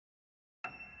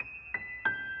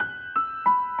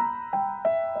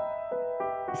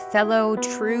fellow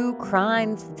true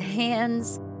crime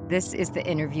fans, this is the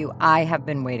interview I have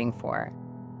been waiting for.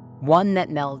 One that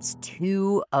melds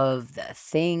two of the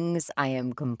things I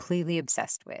am completely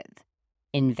obsessed with: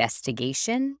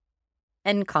 investigation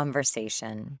and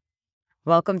conversation.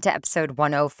 Welcome to episode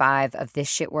 105 of This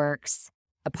Shit Works,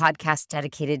 a podcast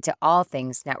dedicated to all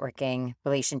things networking,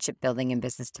 relationship building, and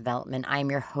business development. I am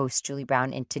your host, Julie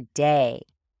Brown, and today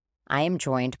I am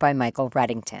joined by Michael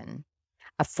Reddington,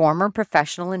 a former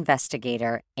professional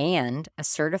investigator and a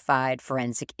certified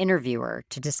forensic interviewer,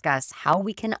 to discuss how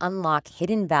we can unlock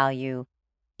hidden value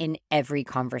in every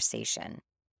conversation.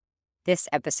 This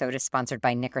episode is sponsored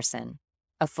by Nickerson,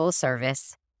 a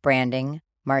full-service branding,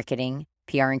 marketing,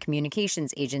 PR, and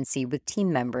communications agency with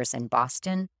team members in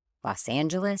Boston, Los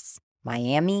Angeles,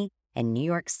 Miami, and New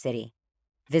York City.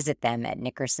 Visit them at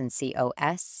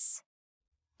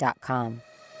nickersoncos.com.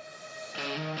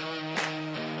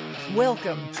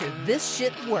 Welcome to This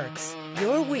Shit Works,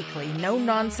 your weekly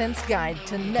no-nonsense guide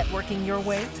to networking your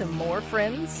way to more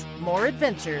friends, more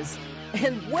adventures,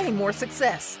 and way more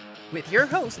success. With your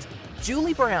host,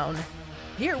 Julie Brown.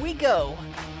 Here we go.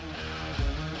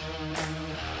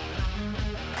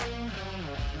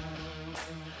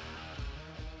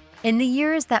 In the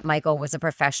years that Michael was a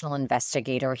professional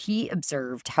investigator, he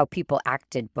observed how people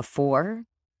acted before,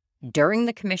 during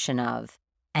the commission of,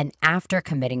 and after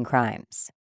committing crimes.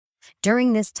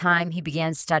 During this time, he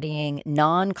began studying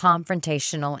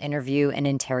non-confrontational interview and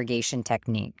interrogation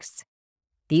techniques.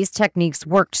 These techniques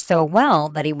worked so well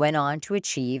that he went on to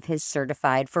achieve his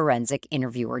certified forensic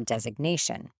interviewer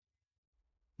designation.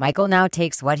 Michael now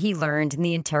takes what he learned in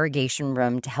the interrogation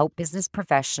room to help business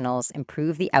professionals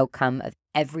improve the outcome of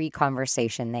every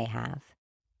conversation they have.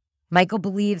 Michael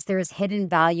believes there is hidden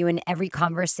value in every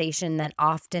conversation, that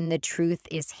often the truth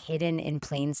is hidden in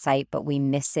plain sight, but we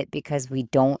miss it because we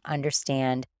don't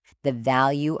understand the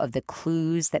value of the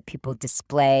clues that people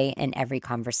display in every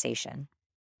conversation.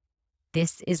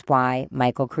 This is why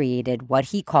Michael created what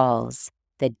he calls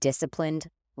the disciplined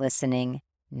listening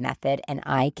method, and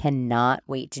I cannot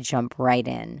wait to jump right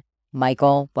in.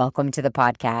 Michael, welcome to the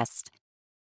podcast.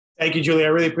 Thank you, Julie. I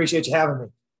really appreciate you having me.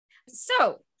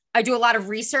 So I do a lot of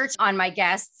research on my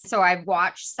guests. So I've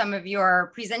watched some of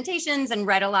your presentations and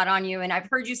read a lot on you. And I've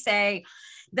heard you say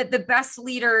that the best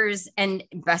leaders and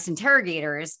best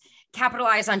interrogators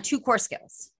capitalize on two core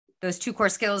skills. Those two core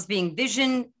skills being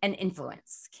vision and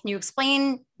influence. Can you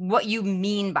explain what you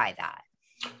mean by that?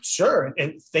 Sure.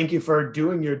 And thank you for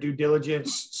doing your due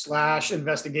diligence /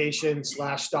 investigation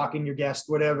 / stalking your guest,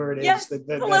 whatever it is. Yes, a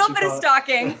little bit of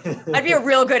stalking. I'd be a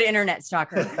real good internet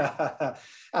stalker.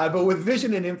 But with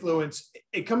vision and influence,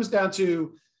 it comes down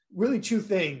to really two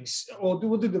things. Well,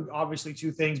 we'll do obviously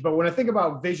two things, but when I think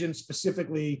about vision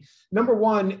specifically, number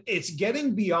one, it's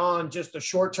getting beyond just the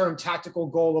short-term tactical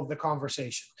goal of the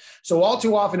conversation. So all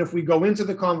too often, if we go into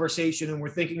the conversation and we're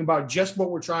thinking about just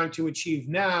what we're trying to achieve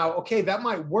now, okay, that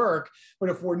might work, but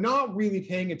if we're not really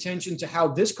paying attention to how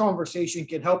this conversation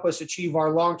can help us achieve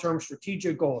our long-term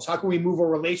strategic goals, how can we move a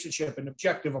relationship, an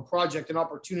objective, a project, an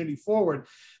opportunity forward,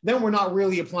 then we're not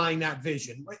really applying that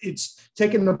vision. It's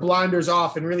taking the blinders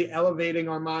off and really elevating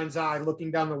our mind's eye, looking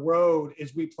down the road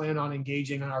as we plan on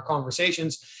engaging in our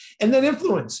conversations. And then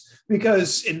influence,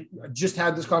 because I just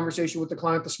had this conversation with the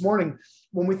client this morning.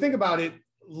 When we think about it,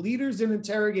 leaders and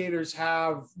interrogators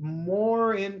have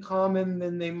more in common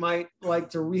than they might like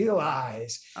to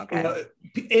realize. Okay.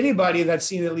 Anybody that's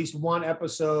seen at least one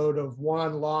episode of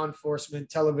one law enforcement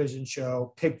television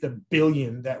show, pick the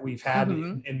billion that we've had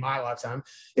in my lifetime,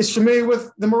 is familiar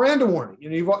with the Miranda warning.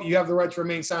 You have the right to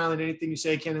remain silent. Anything you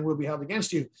say can and will be held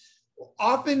against you.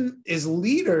 Often as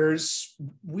leaders,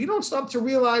 we don't stop to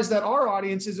realize that our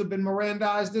audiences have been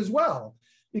Mirandized as well,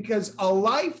 because a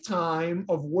lifetime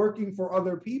of working for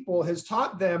other people has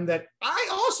taught them that I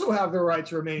also have the right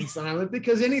to remain silent,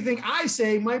 because anything I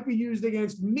say might be used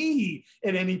against me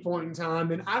at any point in time.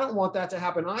 And I don't want that to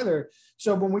happen either.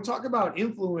 So when we talk about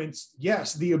influence,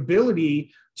 yes, the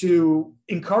ability to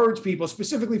encourage people,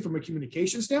 specifically from a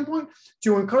communication standpoint,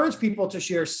 to encourage people to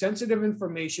share sensitive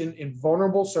information in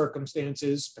vulnerable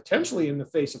circumstances, potentially in the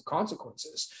face of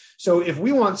consequences. So if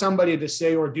we want somebody to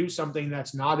say or do something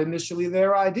that's not initially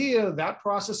their idea, that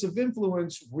process of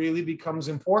influence really becomes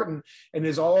important. And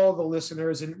as all the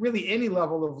listeners and really any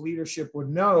level of leadership would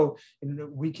know, and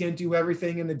we can't do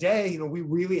everything in a day. We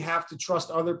really have to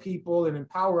trust other people and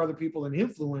empower other people and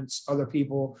influence other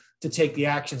people to take the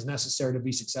actions necessary to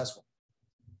be successful.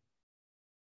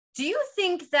 Do you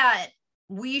think that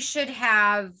we should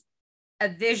have a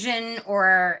vision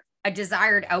or a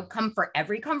desired outcome for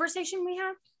every conversation we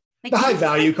have? The high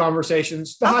value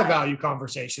conversations, high value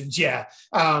conversations. Yeah.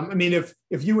 I mean,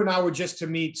 if you and I were just to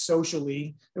meet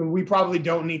socially, we probably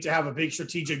don't need to have a big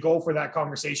strategic goal for that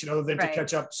conversation other than to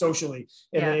catch up socially.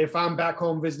 And if I'm back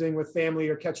home visiting with family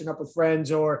or catching up with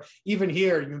friends, or even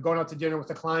here, you're going out to dinner with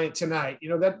a client tonight,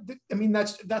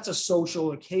 that's a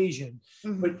social occasion.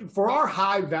 Mm-hmm. But for our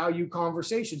high value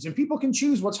conversations, and people can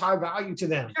choose what's high value to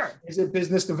them. Sure. Is it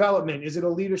business development? Is it a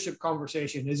leadership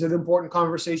conversation? Is it an important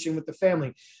conversation with the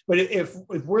family? But if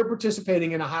we're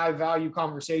participating in a high value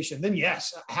conversation, then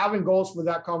yes, having goals for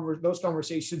those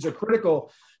conversations are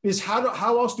critical. Is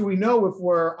how else do we know if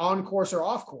we're on course or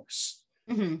off course?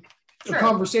 Mm-hmm. Sure. The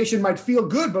conversation might feel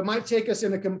good, but might take us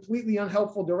in a completely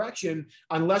unhelpful direction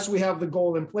unless we have the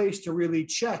goal in place to really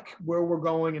check where we're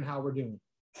going and how we're doing.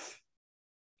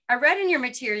 I read in your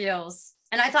materials,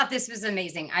 and I thought this was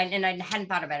amazing. I hadn't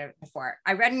thought about it before.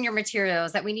 I read in your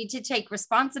materials that we need to take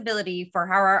responsibility for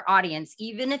how our audience,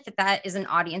 even if that is an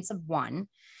audience of one,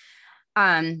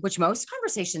 which most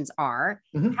conversations are,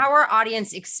 mm-hmm. how our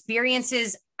audience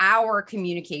experiences our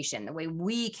communication, the way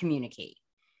we communicate.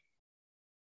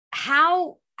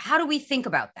 How do we think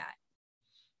about that?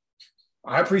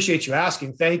 I appreciate you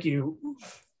asking. Thank you.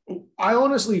 I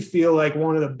honestly feel like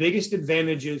one of the biggest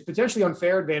advantages, potentially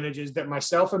unfair advantages, that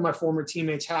myself and my former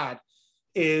teammates had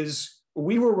is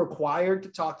we were required to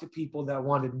talk to people that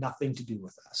wanted nothing to do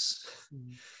with us.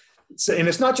 So, and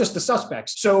it's not just the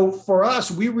suspects. So for us,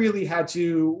 we really had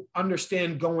to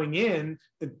understand going in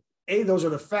that A, those are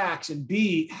the facts, and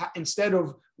B, instead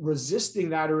of resisting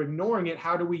that or ignoring it,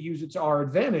 how do we use it to our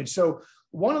advantage? So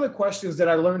one of the questions that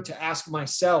I learned to ask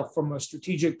myself from a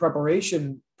strategic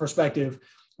preparation perspective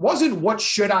wasn't what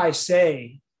should I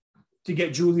say to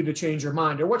get Julie to change her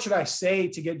mind, or what should I say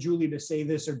to get Julie to say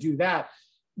this or do that.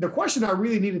 The question I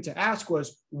really needed to ask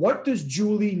was, what does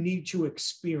Julie need to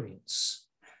experience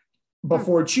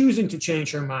before choosing to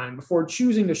change her mind, before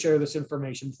choosing to share this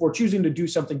information, before choosing to do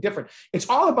something different? It's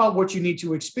all about what you need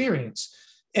to experience.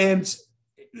 And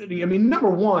I mean, number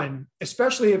one,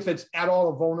 especially if it's at all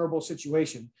a vulnerable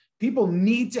situation, people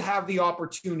need to have the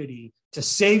opportunity to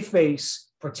save face,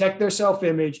 protect their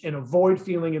self-image, and avoid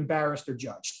feeling embarrassed or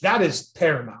judged. That is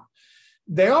paramount.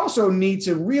 They also need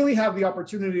to really have the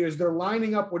opportunity, as they're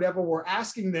lining up whatever we're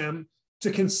asking them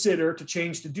to consider, to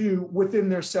change, to do within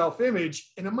their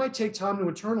self-image. And it might take time to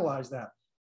internalize that.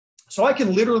 So I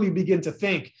can literally begin to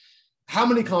think, how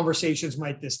many conversations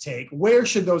might this take? Where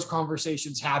should those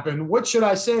conversations happen? What should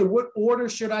I say? What order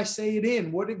should I say it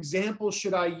in? What examples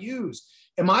should I use?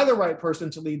 Am I the right person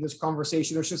to lead this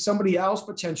conversation, or should somebody else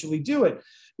potentially do it?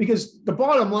 Because the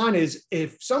bottom line is,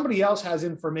 if somebody else has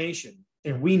information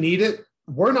and we need it,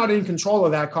 we're not in control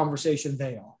of that conversation,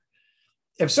 they are.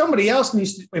 If somebody else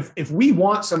needs to, if we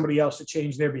want somebody else to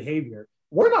change their behavior,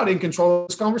 we're not in control of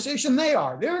this conversation, they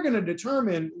are. They're going to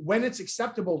determine when it's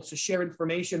acceptable to share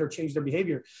information or change their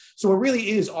behavior. So it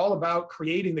really is all about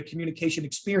creating the communication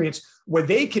experience where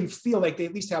they can feel like they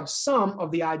at least have some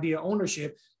of the idea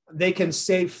ownership. They can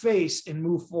save face and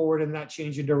move forward in that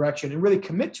change in direction and really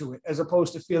commit to it, as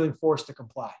opposed to feeling forced to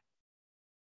comply.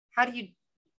 How do you,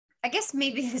 I guess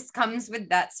maybe this comes with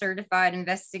that certified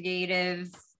investigative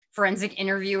forensic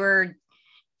interviewer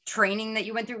training that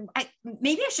you went through.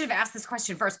 Maybe I should have asked this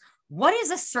question first. What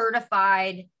is a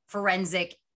certified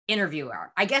forensic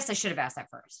interviewer? I guess I should have asked that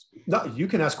first. No, you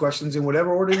can ask questions in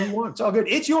whatever order you want. It's all good.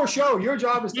 It's your show. Your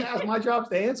job is to ask. My job is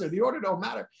to answer. The order don't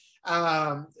matter.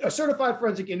 A certified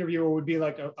forensic interviewer would be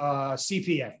like a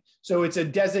CPA. So it's a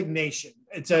designation.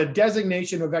 It's a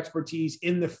designation of expertise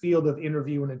in the field of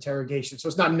interview and interrogation. So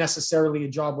it's not necessarily a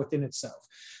job within itself.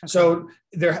 Okay. So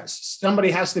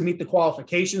somebody has to meet the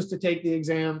qualifications to take the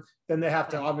exam. Then they have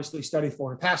to obviously study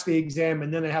for and pass the exam.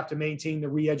 And then they have to maintain the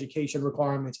re-education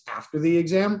requirements after the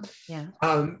exam. Yeah.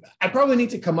 I probably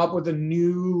need to come up with a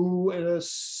new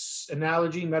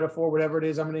analogy, metaphor, whatever it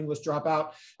is. I'm an English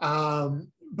dropout.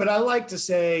 But I like to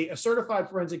say a certified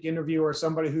forensic interviewer is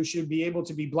somebody who should be able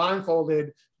to be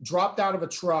blindfolded, dropped out of a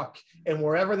truck, and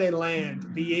wherever they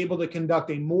land, be able to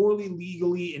conduct a morally,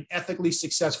 legally, and ethically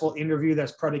successful interview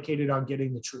that's predicated on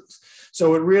getting the truth.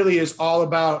 So it really is all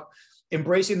about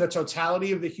embracing the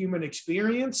totality of the human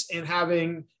experience and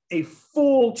having a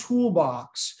full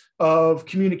toolbox of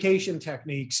communication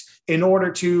techniques in order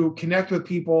to connect with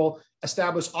people,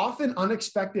 establish often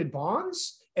unexpected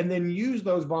bonds, and then use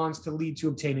those bonds to lead to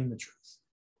obtaining the truth.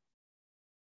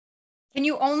 Can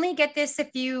you only get this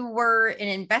if you were an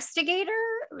investigator?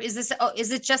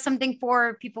 is it just something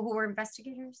for people who are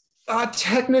investigators?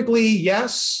 Technically,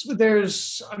 yes.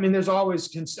 There's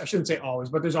always, I shouldn't say always,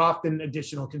 but there's often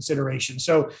additional consideration.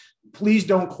 So please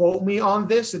don't quote me on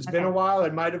this. It's been a while.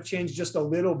 It might have changed just a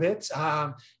little bit.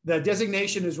 The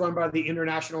designation is run by the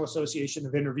International Association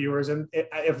of Interviewers. And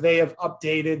if they have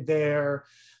updated their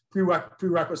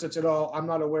prerequisites at all, I'm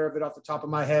not aware of it off the top of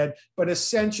my head, but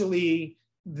essentially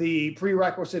the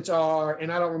prerequisites are,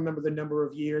 and I don't remember the number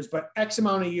of years, but X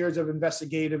amount of years of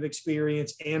investigative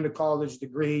experience and a college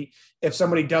degree. If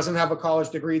somebody doesn't have a college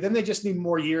degree, then they just need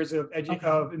more years of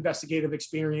investigative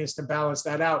experience to balance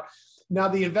that out. Now,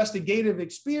 the investigative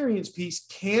experience piece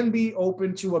can be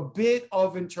open to a bit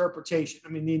of interpretation. I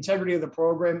mean, the integrity of the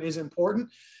program is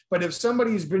important, but if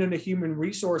somebody has been in a human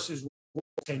resources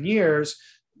 10 years,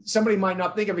 somebody might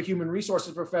not think of a human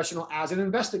resources professional as an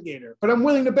investigator, but I'm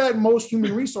willing to bet most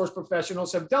human resource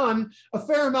professionals have done a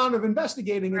fair amount of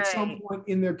investigating at some point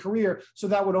in their career. So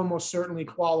that would almost certainly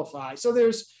qualify. So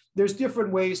there's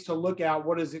different ways to look at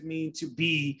what does it mean to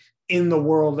be in the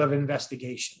world of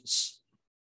investigations.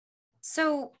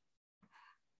 So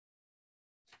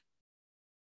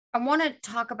I want to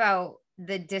talk about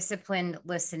the disciplined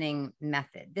listening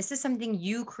method. This is something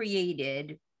you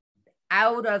created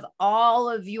out of all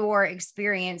of your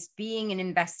experience being an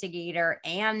investigator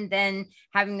and then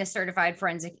having the certified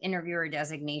forensic interviewer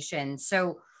designation.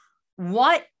 So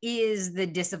what is the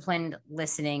disciplined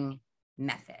listening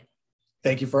method?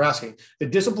 Thank you for asking. The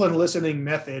disciplined listening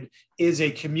method is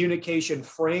a communication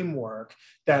framework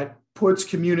that puts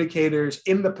communicators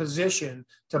in the position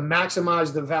to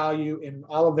maximize the value in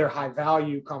all of their high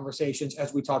value conversations,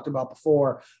 as we talked about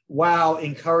before, while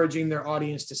encouraging their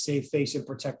audience to save face and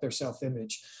protect their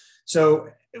self-image. So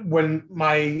when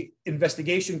my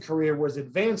investigation career was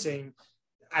advancing,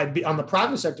 on the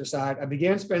private sector side, I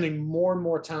began spending more and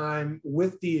more time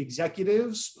with the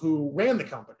executives who ran the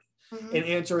company. And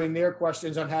answering their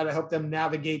questions on how to help them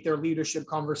navigate their leadership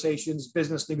conversations,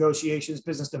 business negotiations,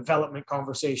 business development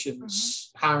conversations,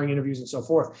 hiring interviews, and so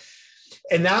forth.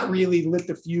 And that really lit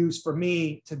the fuse for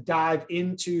me to dive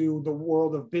into the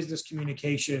world of business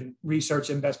communication, research,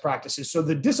 and best practices. So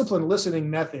the disciplined listening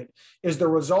method is the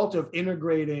result of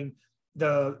integrating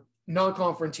the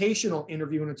non-confrontational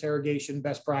interview and interrogation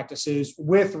best practices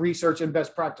with research and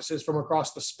best practices from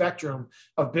across the spectrum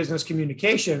of business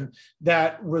communication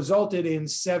that resulted in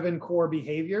 7 core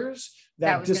behaviors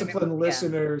that disciplined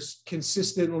listeners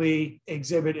consistently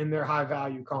exhibit in their high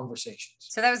value conversations.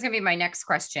 So that was going to be my next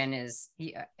question, is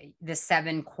the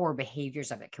 7 core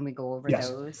behaviors of it. Can we go over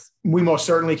those? We most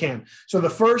certainly can. So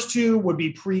the first 2 would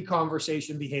be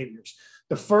pre-conversation behaviors.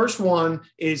 The first one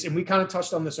is, and we kind of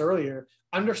touched on this earlier,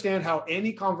 understand how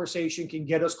any conversation can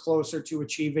get us closer to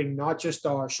achieving not just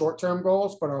our short-term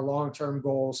goals, but our long-term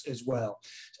goals as well.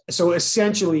 So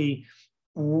essentially,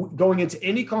 going into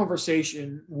any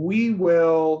conversation, we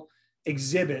will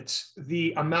exhibit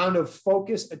the amount of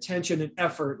focus, attention, and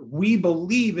effort we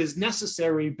believe is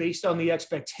necessary based on the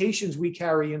expectations we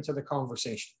carry into the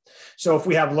conversation. So if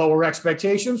we have lower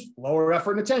expectations, lower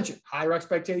effort and attention. Higher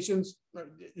expectations,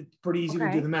 it's pretty easy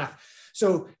to do the math.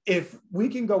 So if we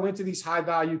can go into these high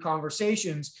value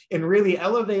conversations and really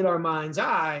elevate our mind's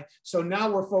eye, so now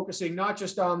we're focusing not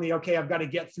just on the, okay, I've got to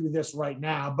get through this right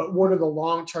now, but what are the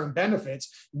long-term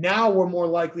benefits? Now we're more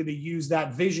likely to use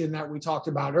that vision that we talked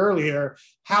about earlier,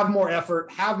 have more effort,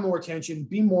 have more attention,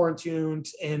 be more in tune,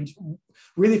 and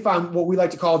really find what we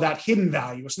like to call that hidden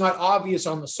value. It's not obvious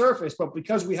on the surface, but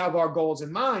because we have our goals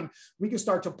in mind, we can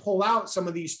start to pull out some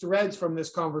of these threads from this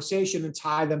conversation and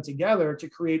tie them together to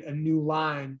create a new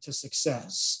line to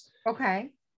success.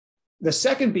 Okay. The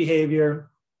second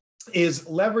behavior is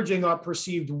leveraging our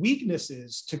perceived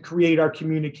weaknesses to create our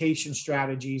communication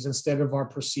strategies instead of our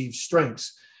perceived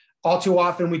strengths. All too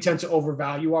often, we tend to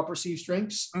overvalue our perceived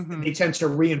strengths. They tend to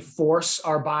reinforce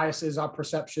our biases, our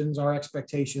perceptions, our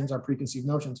expectations, our preconceived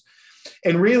notions.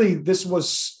 And really, this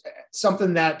was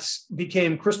something that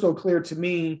became crystal clear to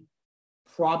me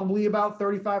probably about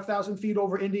 35,000 feet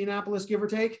over Indianapolis, give or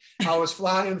take. I was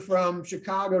flying from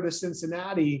Chicago to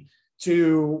Cincinnati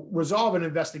to resolve an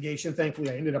investigation.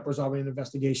 Thankfully, I ended up resolving an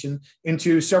investigation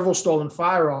into several stolen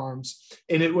firearms.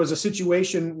 And it was a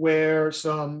situation where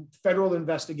some federal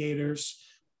investigators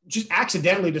just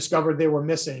accidentally discovered they were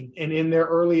missing. And in their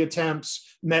early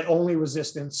attempts, met only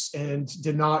resistance and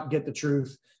did not get the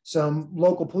truth. Some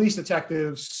local police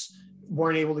detectives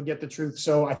weren't able to get the truth.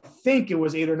 So I think it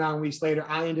was 8 or 9 weeks later,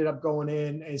 I ended up going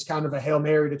in as kind of a Hail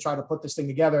Mary to try to put this thing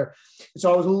together.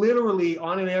 So I was literally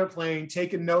on an airplane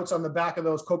taking notes on the back of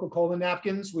those Coca-Cola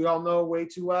napkins we all know way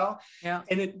too well. Yeah.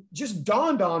 And it just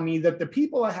dawned on me that the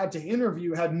people I had to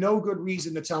interview had no good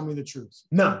reason to tell me the truth.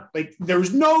 None. Like, there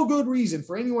was no good reason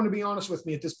for anyone to be honest with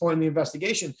me at this point in the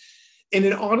investigation. And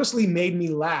it honestly made me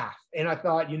laugh. And I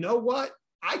thought, you know what?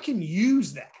 I can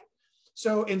use that.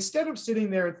 So instead of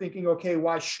sitting there and thinking, okay,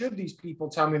 why should these people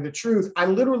tell me the truth? I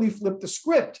literally flipped the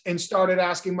script and started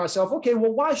asking myself, okay,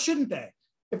 well, why shouldn't they?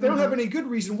 If they don't have any good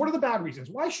reason, what are the bad reasons?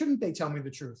 Why shouldn't they tell me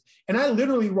the truth? And I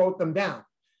literally wrote them down.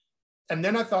 And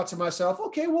then I thought to myself,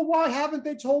 okay, well, why haven't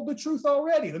they told the truth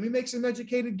already? Let me make some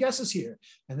educated guesses here.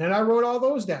 And then I wrote all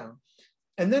those down.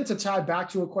 And then to tie back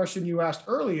to a question you asked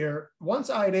earlier, once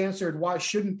I had answered why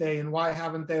shouldn't they and why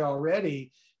haven't they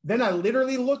already, then I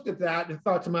literally looked at that and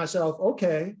thought to myself,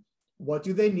 okay, what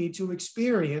do they need to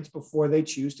experience before they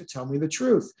choose to tell me the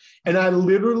truth? And I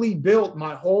literally built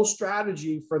my whole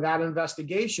strategy for that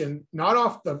investigation, not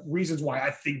off the reasons why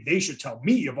I think they should tell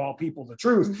me, of all people, the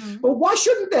truth, but why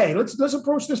shouldn't they? Let's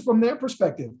approach this from their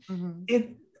perspective.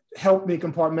 It helped me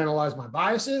compartmentalize my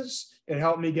biases. It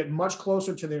helped me get much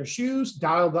closer to their shoes,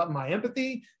 dialed up my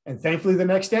empathy. And thankfully, the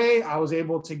next day, I was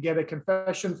able to get a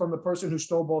confession from the person who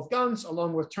stole both guns,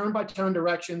 along with turn-by-turn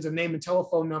directions and name and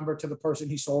telephone number to the person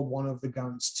he sold one of the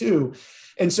guns to.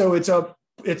 And so it's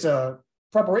a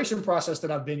preparation process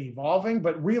that I've been evolving,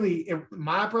 but really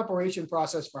my preparation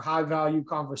process for high-value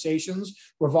conversations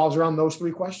revolves around those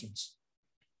 3 questions.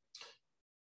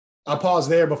 I'll pause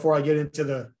there before I get into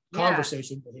the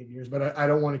conversation behaviors, but I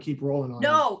don't want to keep rolling on.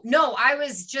 No, I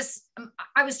was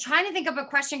trying to think of a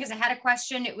question because I had a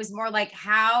question. It was more like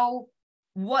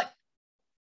why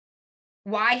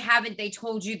haven't they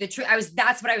told you the truth? I was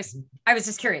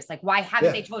just curious. Like, why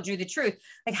haven't they told you the truth?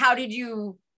 Like, how did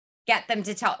you get them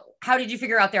to how did you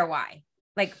figure out their why?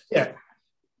 Like,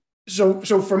 So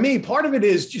for me, part of it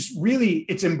is just really,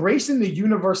 it's embracing the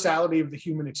universality of the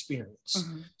human experience.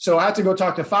 So I had to go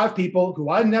talk to 5 people who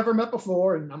I'd never met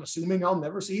before, and I'm assuming I'll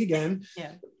never see again.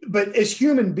 But as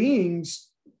human beings,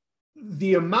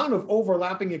 the amount of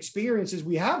overlapping experiences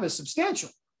we have is substantial.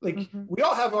 Like, we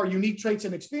all have our unique traits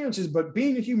and experiences, but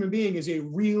being a human being is a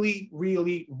really,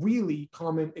 really, really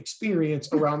common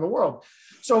experience around the world.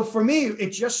 So for me,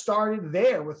 it just started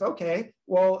there with, okay,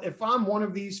 well, if I'm one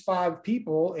of these 5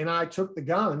 people and I took the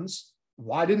guns,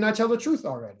 why didn't I tell the truth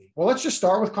already? Well, let's just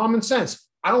start with common sense.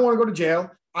 I don't want to go to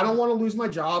jail. I don't want to lose my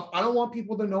job. I don't want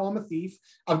people to know I'm a thief.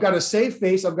 I've got to save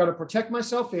face. I've got to protect my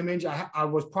self-image. I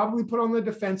was probably put on the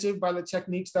defensive by the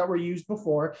techniques that were used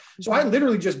before. So I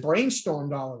literally just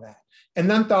brainstormed all of that and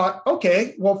then thought,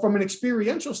 okay, well, from an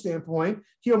experiential standpoint,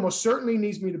 he almost certainly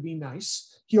needs me to be nice.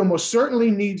 He almost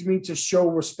certainly needs me to show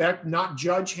respect, not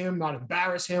judge him, not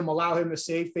embarrass him, allow him to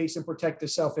save face and protect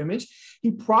his self-image.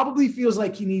 He probably feels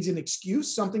like he needs an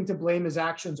excuse, something to blame his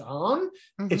actions on.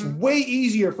 It's way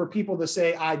easier for people to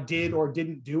say I did or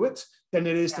didn't do it than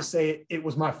it is to say it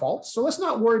was my fault. So let's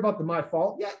not worry about the my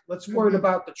fault yet. Let's worry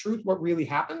about the truth, what really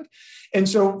happened. And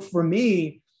so for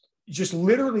me, just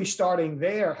literally starting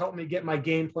there helped me get my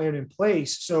game plan in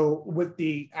place. So with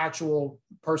the actual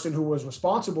person who was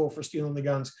responsible for stealing the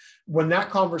guns, when that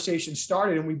conversation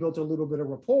started and we built a little bit of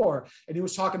rapport, and he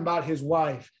was talking about his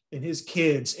wife and his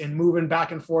kids and moving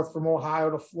back and forth from Ohio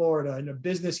to Florida and a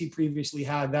business he previously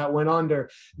had that went under.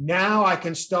 Now I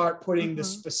can start putting the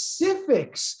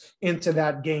specifics into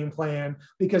that game plan,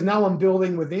 because now I'm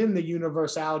building within the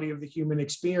universality of the human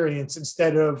experience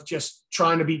instead of just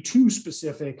trying to be too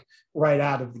specific right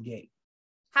out of the gate.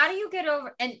 How do you get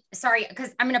over, and sorry,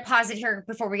 because I'm going to pause it here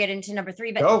before we get into number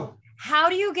 3, but how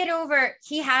do you get over,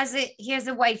 he has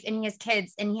a wife and he has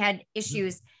kids and he had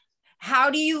issues. How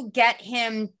do you get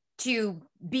him to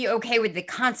be okay with the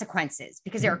consequences?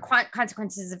 Because there are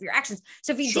consequences of your actions.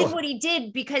 So if he did what he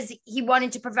did because he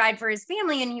wanted to provide for his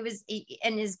family and he was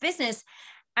in his business,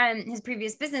 his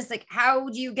previous business, like, how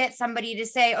do you get somebody to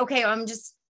say, okay,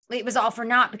 it was all for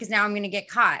naught because now I'm going to get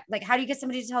caught? Like, how do you get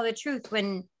somebody to tell the truth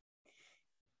when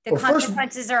the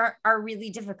consequences are really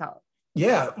difficult?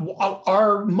 Yeah.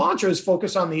 Our mantra is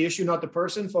focus on the issue, not the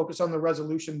person, focus on the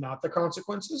resolution, not the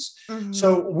consequences.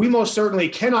 So we most certainly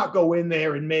cannot go in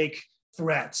there and make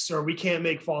threats, or we can't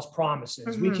make false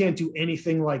promises. We can't do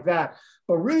anything like that.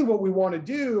 But really what we want to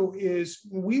do is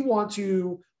we want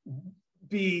to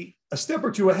be a step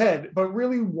or 2 ahead, but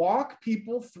really walk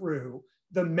people through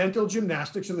the mental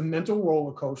gymnastics or the mental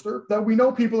roller coaster that we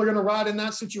know people are going to ride in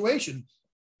that situation.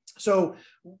 So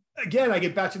again, I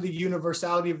get back to the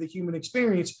universality of the human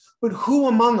experience, but who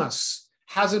among us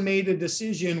hasn't made a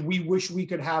decision we wish we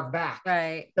could have back.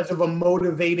 Right. Because of a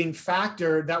motivating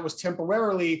factor that was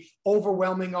temporarily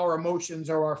overwhelming our emotions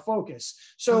or our focus.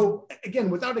 So again,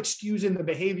 without excusing the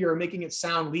behavior or making it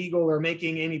sound legal or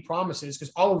making any promises,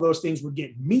 because all of those things would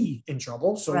get me in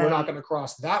trouble. So we're not going to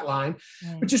cross that line,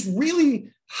 but just really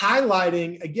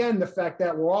highlighting, again, the fact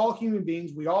that we're all human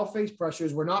beings. We all face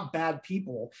pressures. We're not bad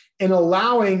people, and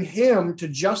allowing him to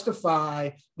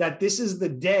justify that this is the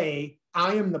day,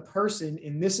 I am the person,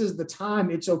 and this is the time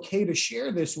it's okay to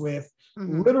share this with,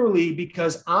 literally,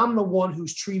 because I'm the one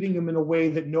who's treating him in a way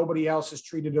that nobody else has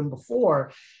treated him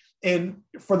before. And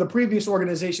for the previous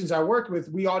organizations I worked with,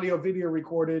 we audio video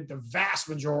recorded the vast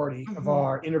majority of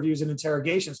our interviews and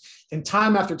interrogations. And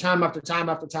time after time after time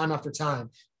after time after time,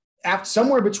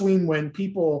 somewhere between when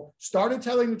people started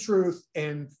telling the truth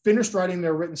and finished writing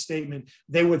their written statement,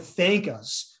 they would thank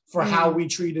us for how we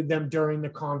treated them during the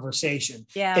conversation.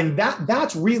 Yeah. And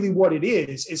that's really what it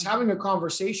is having a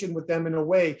conversation with them in a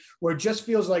way where it just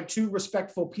feels like two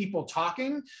respectful people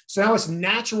talking. So now it's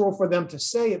natural for them to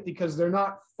say it because they're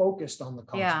not focused on the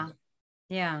content.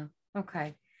 Yeah.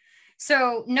 Okay.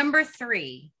 So number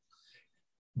 3.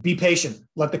 Be patient.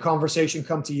 Let the conversation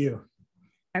come to you.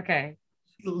 Okay.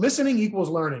 Listening equals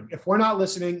learning. If we're not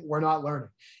listening, we're not learning.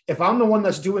 If I'm the one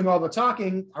that's doing all the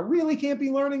talking, I really can't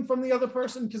be learning from the other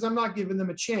person because I'm not giving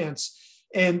them a chance.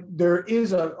 And there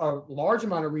is a large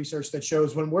amount of research that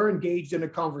shows when we're engaged in a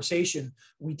conversation,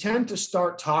 we tend to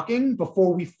start talking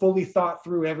before we fully thought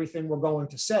through everything we're going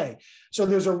to say. So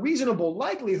there's a reasonable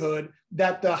likelihood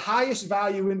that the highest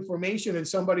value information in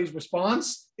somebody's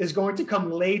response is going to come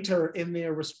later in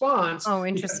their response. Oh,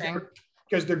 interesting.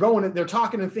 Because they're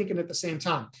talking and thinking at the same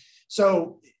time.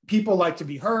 So people like to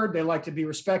be heard. They like to be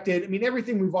respected. I mean,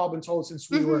 everything we've all been told since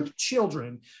we were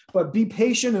children, but be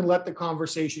patient and let the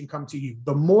conversation come to you.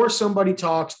 The more somebody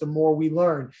talks, the more we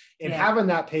learn. And having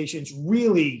that patience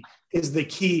really is the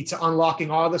key to unlocking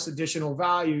all this additional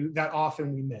value that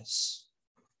often we miss.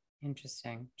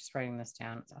 Interesting. Just writing this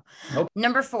down. So.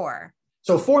 Number 4.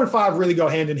 So 4 and 5 really go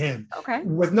hand in hand. Okay.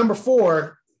 With number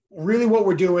 4, really what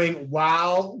we're doing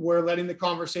while we're letting the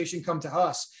conversation come to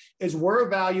us is we're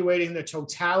evaluating the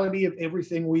totality of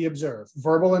everything we observe,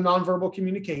 verbal and nonverbal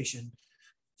communication,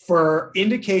 for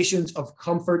indications of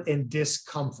comfort and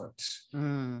discomfort.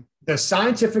 The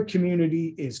scientific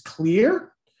community is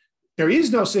clear. There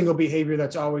is no single behavior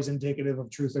that's always indicative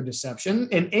of truth or deception.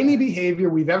 And any behavior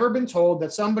we've ever been told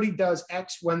that somebody does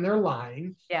X when they're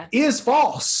lying is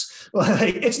false.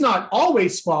 Like, it's not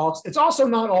always false. It's also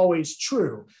not always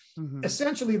true.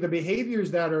 Essentially, the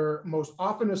behaviors that are most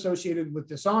often associated with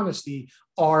dishonesty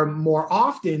are more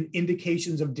often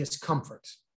indications of discomfort.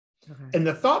 And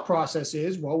the thought process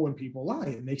is, well, when people lie,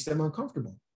 it makes them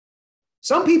uncomfortable.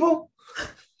 Some people,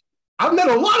 I've met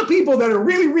a lot of people that are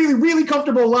really, really, really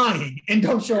comfortable lying and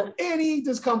don't show any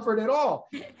discomfort at all.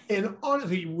 And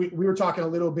honestly, we were talking a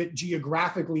little bit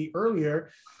geographically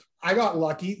earlier. I got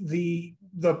lucky.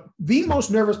 The most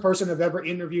nervous person I've ever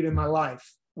interviewed in my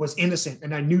life was innocent.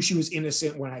 And I knew she was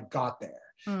innocent when I got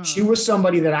there. She was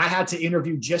somebody that I had to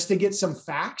interview just to get some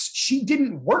facts. She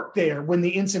didn't work there when the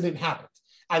incident happened.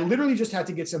 I literally just had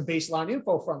to get some baseline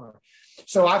info from her.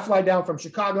 So I fly down from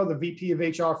Chicago. The VP of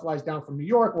HR flies down from New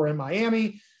York. We're in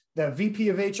Miami. The VP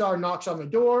of HR knocks on the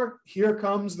door. Here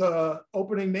comes the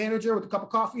opening manager with a cup of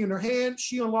coffee in her hand.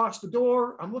 She unlocks the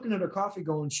door. I'm looking at her coffee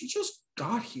going, she just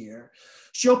got here.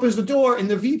 She opens the door and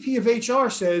the VP of HR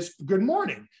says, "Good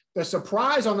morning." The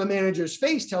surprise on the manager's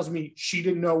face tells me she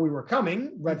didn't know we were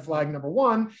coming. Red flag number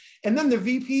 1. And then the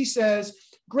VP says,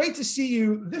 "Great to see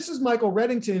you. This is Michael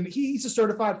Reddington. He's a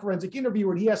certified forensic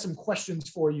interviewer, and he has some questions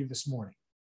for you this morning."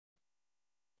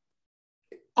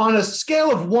 On a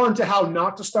scale of 1 to how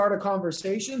not to start a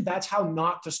conversation, that's how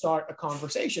not to start a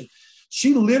conversation.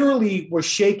 She literally was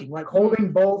shaking, like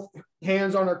holding both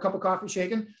hands on her cup of coffee,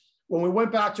 shaking. When we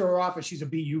went back to her office, she's a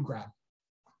BU grad.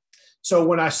 So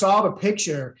when I saw the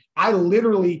picture, I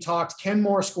literally talked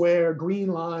Kenmore Square, Green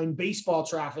Line, baseball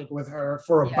traffic with her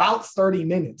for about 30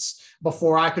 minutes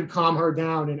before I could calm her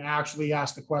down and actually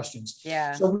ask the questions.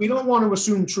 So we don't want to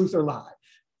assume truth or lie.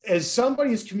 As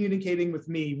somebody is communicating with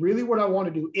me, really what I want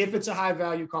to do, if it's a high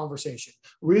value conversation,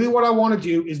 really what I want to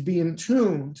do is be in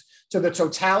tuned to the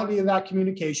totality of that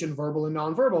communication, verbal and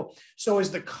nonverbal. So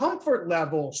as the comfort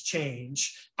levels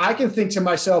change, I can think to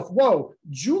myself, whoa,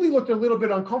 Julie looked a little bit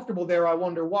uncomfortable there. I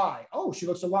wonder why. Oh, she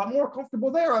looks a lot more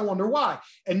comfortable there. I wonder why.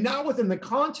 And now within the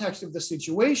context of the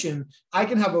situation, I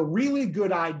can have a really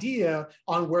good idea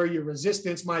on where your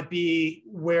resistance might be,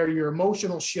 where your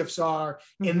emotional shifts are.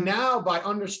 And now by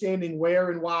understanding understanding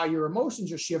where and why your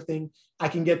emotions are shifting, I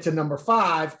can get to number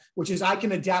 5, which is I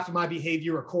can adapt my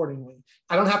behavior accordingly.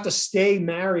 I don't have to stay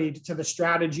married to the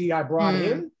strategy I brought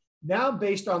in. Now,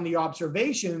 based on the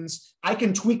observations, I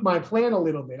can tweak my plan a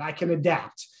little bit. I can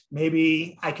adapt.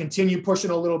 Maybe I continue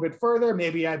pushing a little bit further.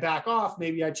 Maybe I back off.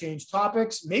 Maybe I change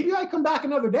topics. Maybe I come back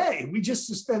another day. We just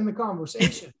suspend the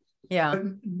conversation. Yeah. But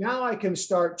now I can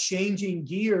start changing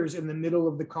gears in the middle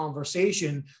of the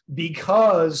conversation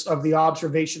because of the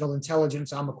observational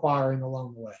intelligence I'm acquiring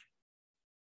along the way.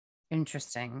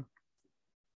 Interesting.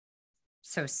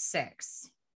 So 6.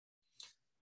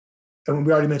 And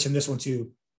we already mentioned this one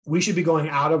too. We should be going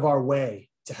out of our way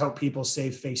to help people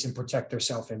save face and protect their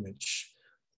self-image.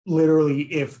 Literally,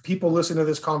 if people listen to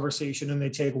this conversation and they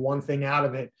take one thing out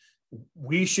of it,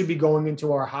 we should be going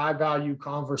into our high-value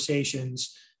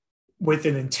conversations with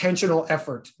an intentional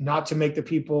effort not to make the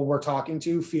people we're talking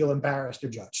to feel embarrassed or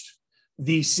judged.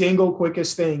 The single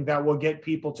quickest thing that will get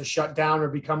people to shut down or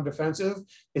become defensive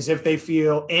is if they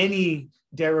feel any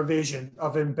derivation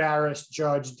of embarrassed,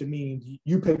 judged, demeaned.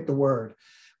 You pick the word.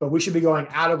 But we should be going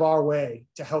out of our way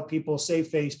to help people save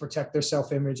face, protect their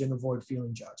self-image, and avoid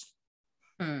feeling judged.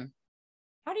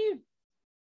 How do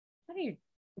you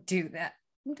do that?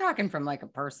 I'm talking from like a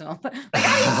personal, like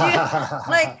how do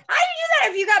you do that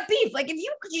if you got beef? Like if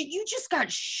you just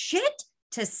got shit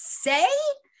to say,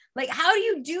 like how do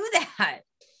you do that?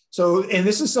 So, and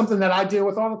this is something that I deal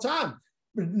with all the time.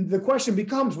 The question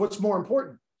becomes, what's more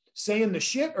important, saying the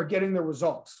shit or getting the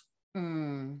results?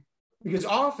 Because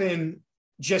often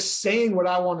just saying what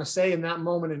I want to say in that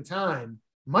moment in time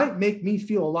might make me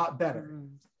feel a lot better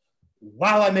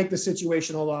while I make the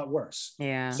situation a lot worse.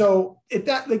 Yeah. So it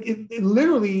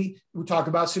literally, we talk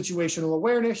about situational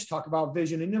awareness, talk about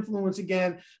vision and influence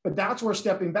again, but that's where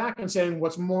stepping back and saying,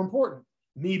 what's more important?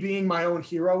 Me being my own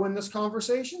hero in this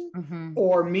conversation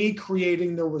or me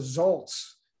creating the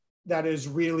results that is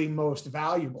really most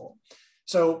valuable?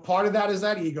 So part of that is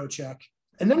that ego check.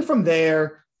 And then from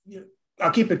there, I'll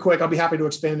keep it quick. I'll be happy to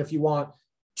expand if you want.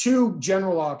 2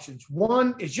 general options.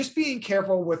 1 is just being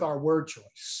careful with our word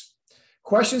choice.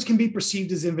 Questions can be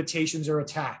perceived as invitations or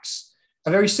attacks.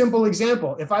 A very simple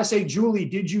example. If I say, Julie,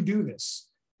 did you do this?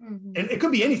 And it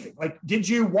could be anything. Like, did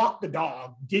you walk the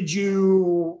dog? Did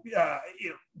you,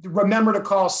 remember to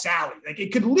call Sally? Like,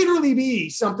 it could literally be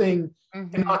something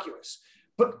innocuous.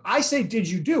 But I say, did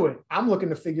you do it? I'm looking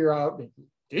to figure out,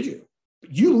 did you?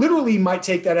 You literally might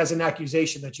take that as an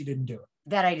accusation that you didn't do it.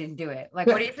 That I didn't do it. Like,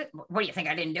 what do you think?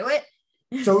 I didn't do it?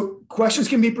 So questions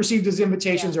can be perceived as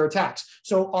invitations or attacks.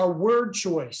 So our word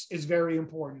choice is very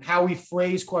important. How we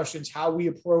phrase questions, how we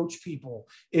approach people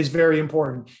is very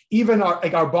important. Even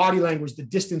our body language, the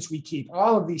distance we keep,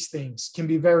 all of these things can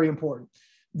be very important.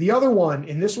 The other one,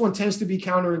 and this one tends to be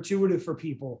counterintuitive for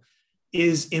people,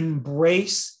 is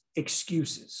embrace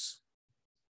excuses.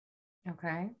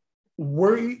 Okay.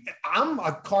 I'm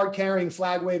a card-carrying,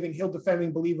 flag-waving,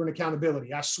 hill-defending believer in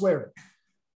accountability. I swear it.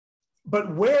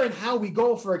 But where and how we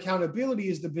go for accountability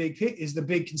is the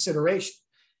big consideration.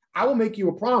 I will make you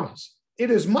a promise.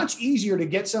 It is much easier to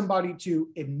get somebody to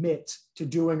admit to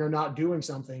doing or not doing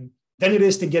something than it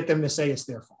is to get them to say it's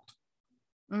their fault.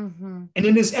 And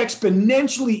it is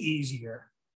exponentially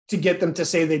easier to get them to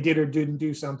say they did or didn't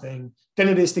do something than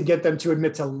it is to get them to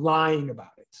admit to lying about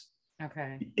it.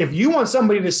 Okay. If you want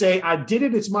somebody to say, I did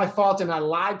it, it's my fault, and I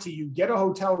lied to you, get a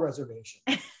hotel reservation.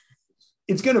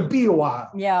 It's going to be a while.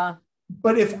 Yeah.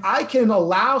 But if I can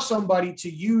allow somebody to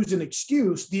use an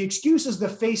excuse, the excuse is the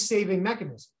face-saving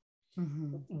mechanism.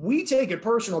 We take it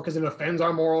personal because it offends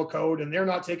our moral code and they're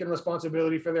not taking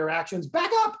responsibility for their actions.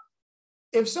 Back up.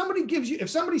 If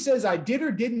somebody says I did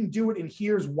or didn't do it and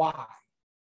here's why,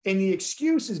 and the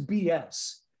excuse is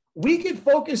BS, we get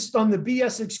focused on the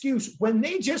BS excuse when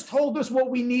they just told us what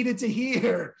we needed to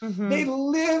hear. They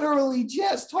literally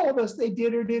just told us they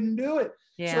did or didn't do it.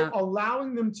 Yeah. So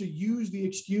allowing them to use the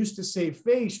excuse to save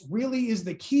face really is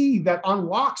the key that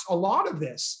unlocks a lot of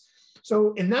this.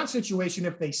 So in that situation,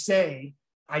 if they say,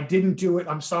 I didn't do it,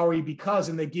 I'm sorry because,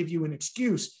 and they give you an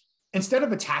excuse, instead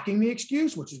of attacking the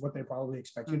excuse, which is what they probably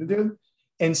expect you to do,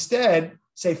 instead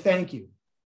say, thank you.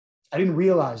 I didn't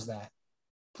realize that.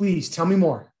 Please tell me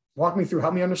more. Walk me through,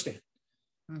 help me understand.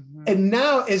 And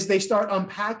now as they start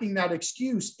unpacking that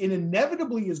excuse, it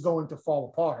inevitably is going to fall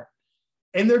apart.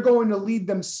 And they're going to lead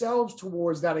themselves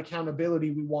towards that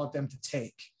accountability we want them to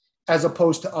take, as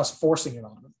opposed to us forcing it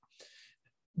on them.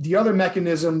 The other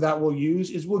mechanism that we'll use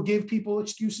is we'll give people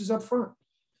excuses up front.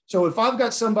 So if I've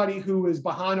got somebody who is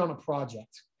behind on a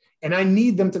project and I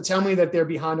need them to tell me that they're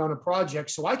behind on a project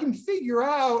so I can figure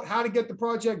out how to get the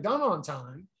project done on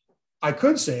time, I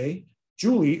could say,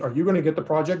 Julie, are you going to get the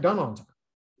project done on time?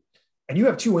 and you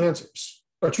have two answers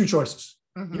or two choices.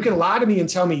 Mm-hmm. You can lie to me and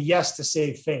tell me yes to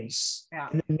save face. Yeah.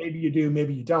 And then maybe you do,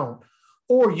 maybe you don't.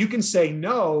 Or you can say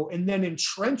no and then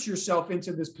entrench yourself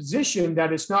into this position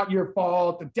that it's not your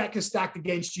fault. The deck is stacked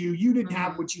against you. You didn't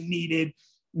have what you needed.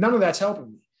 None of that's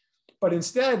helping me. But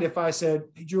instead, if I said,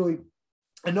 hey, Julie,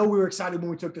 I know we were excited when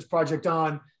we took this project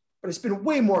on, but it's been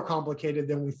way more complicated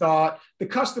than we thought. The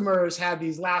customers had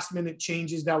these last minute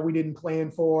changes that we didn't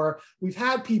plan for. We've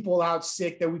had people out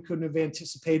sick that we couldn't have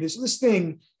anticipated. So this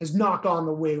thing has knocked on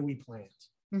the way we planned.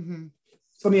 Mm-hmm.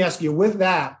 So let me ask you, with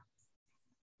that,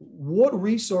 what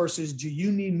resources do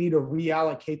you need me to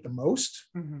reallocate the most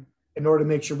in order to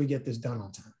make sure we get this done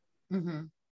on time? Mm-hmm.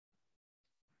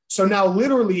 So now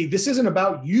literally, this isn't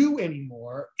about you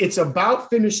anymore. It's about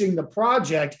finishing the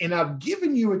project. And I've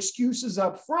given you excuses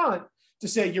up front to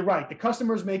say, you're right, the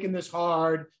customer's making this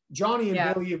hard. Johnny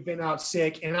and Billy have been out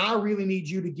sick, and I really need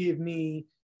you to give me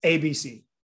ABC.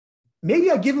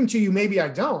 Maybe I give them to you, maybe I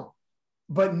don't.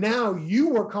 But now you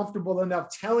were comfortable enough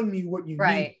telling me what you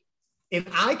need. And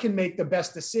I can make the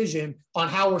best decision on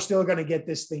how we're still going to get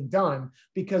this thing done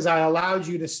because I allowed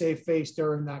you to save face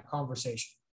during that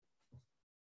conversation.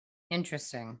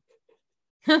 Interesting.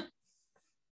 I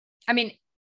mean,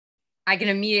 I can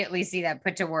immediately see that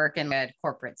put to work in a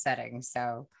corporate setting.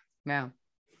 So, yeah.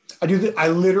 I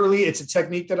literally, it's a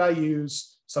technique that I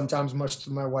use sometimes much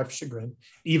to my wife's chagrin,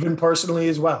 even personally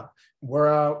as well. We're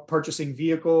out purchasing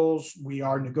vehicles. We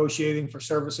are negotiating for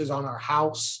services on our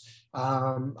house.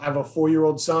 I have a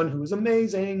 4-year-old son who is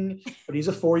amazing, but he's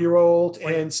a 4-year-old.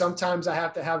 And sometimes I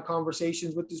have to have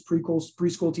conversations with his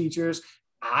preschool teachers.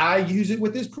 I use it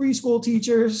with his preschool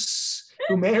teachers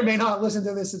who may or may not listen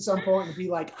to this at some point and be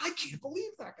like, I can't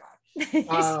believe that guy.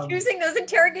 He's using those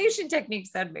interrogation techniques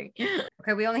on me.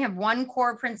 Okay, we only have one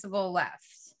core principle left.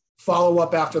 Follow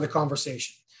up after the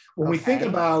conversation. When we think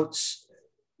about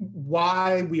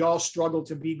why we all struggle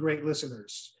to be great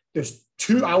listeners,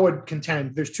 I would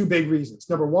contend there's two big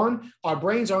reasons. Number one, our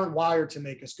brains aren't wired to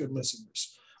make us good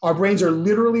listeners. Our brains are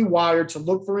literally wired to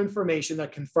look for information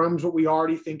that confirms what we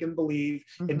already think and believe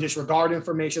and disregard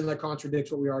information that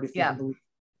contradicts what we already think and believe.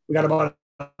 We got about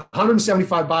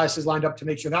 175 biases lined up to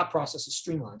make sure that process is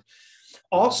streamlined.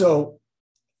 Also,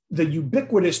 the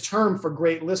ubiquitous term for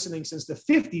great listening since the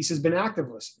 50s has been active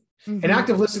listening. And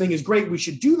active listening is great. We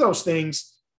should do those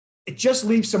things. It just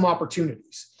leaves some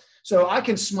opportunities. So I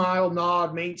can smile,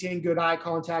 nod, maintain good eye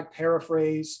contact,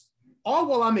 paraphrase, all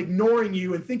while I'm ignoring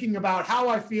you and thinking about how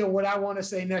I feel, what I want to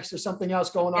say next, or something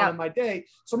else going on in my day.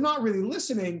 So I'm not really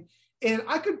listening. And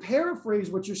I could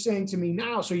paraphrase what you're saying to me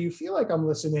now so you feel like I'm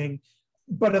listening.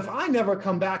 But if I never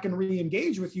come back and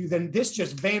re-engage with you, then this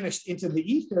just vanished into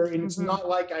the ether and it's not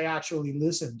like I actually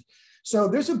listened. So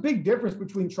there's a big difference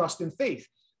between trust and faith.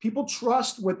 People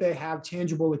trust what they have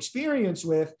tangible experience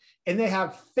with, and they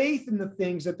have faith in the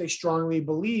things that they strongly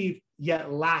believe,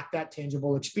 yet lack that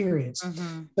tangible experience.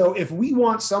 So if we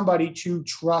want somebody to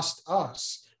trust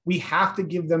us, we have to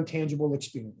give them tangible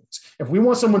experience. If we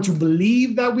want someone to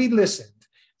believe that we listened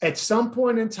at some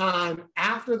point in time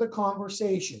after the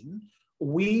conversation,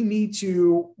 we need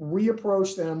to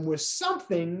reapproach them with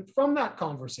something from that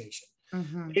conversation.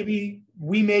 Maybe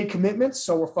we made commitments,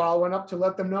 so we're following up to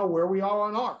let them know where we are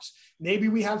on ours. Maybe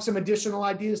we have some additional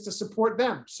ideas to support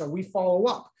them, so we follow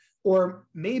up. Or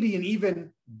maybe an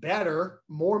even better,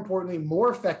 more importantly, more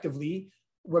effectively,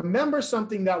 remember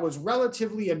something that was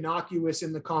relatively innocuous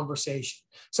in the conversation,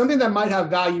 something that might have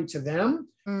value to them,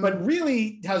 but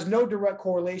really has no direct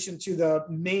correlation to the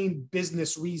main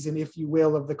business reason, if you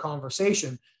will, of the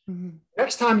conversation.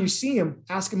 Next time you see him,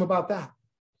 ask him about that.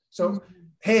 So,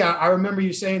 hey, I remember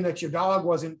you saying that your dog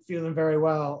wasn't feeling very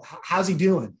well. How's he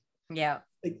doing? Yeah.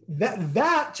 Like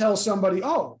that tells somebody,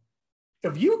 oh,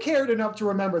 if you cared enough to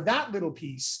remember that little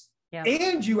piece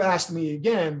and you asked me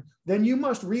again, then you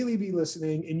must really be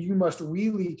listening and you must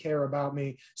really care about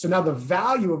me. So now the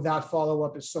value of that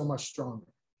follow-up is so much stronger.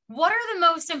 What are the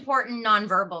most important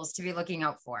nonverbals to be looking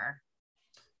out for?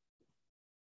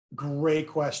 Great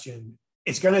question.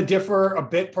 It's going to differ a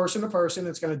bit person to person.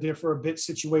 It's going to differ a bit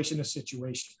situation to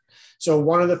situation. So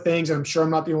one of the things, and I'm sure I'm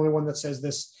not the only one that says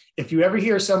this, if you ever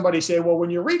hear somebody say, well,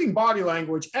 when you're reading body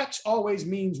language, X always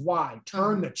means Y,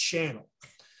 turn the channel,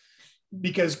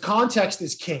 because context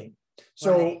is king.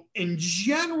 So in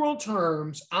general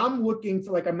terms, I'm looking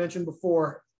for, like I mentioned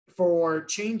before, for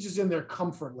changes in their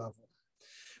comfort level.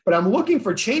 But I'm looking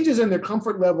for changes in their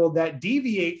comfort level that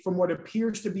deviate from what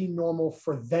appears to be normal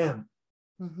for them.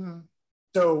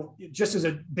 So just as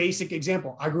a basic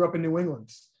example, I grew up in New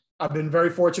England. I've been very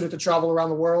fortunate to travel around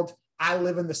the world. I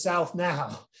live in the South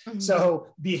now. So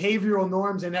behavioral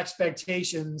norms and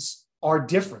expectations are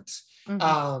different.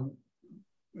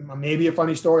 maybe a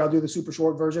funny story. I'll do the super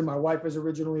short version. My wife is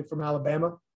originally from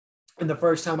Alabama. And the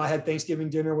first time I had Thanksgiving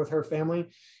dinner with her family,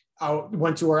 I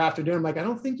went to her after dinner. I'm like, I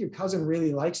don't think your cousin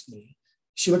really likes me.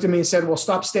 She looked at me and said, well,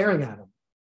 stop staring at him.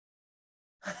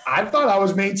 I thought I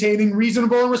was maintaining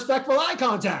reasonable and respectful eye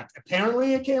contact.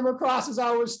 Apparently it came across as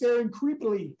I was staring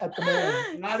creepily at the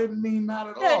man. And I didn't mean that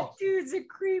at all. That dude's a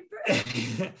creep.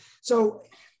 So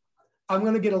I'm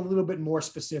going to get a little bit more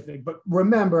specific, but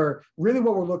remember, really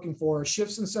what we're looking for is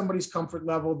shifts in somebody's comfort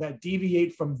level that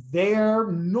deviate from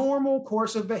their normal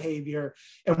course of behavior.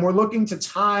 And we're looking to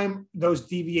time those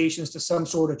deviations to some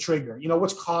sort of trigger.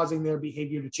 What's causing their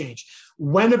behavior to change.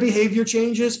 When a behavior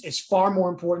changes is far more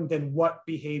important than what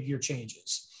behavior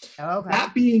changes. Okay.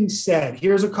 That being said,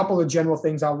 here's a couple of general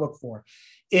things I'll look for.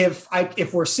 If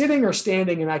we're sitting or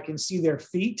standing and I can see their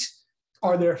feet,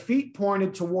 are their feet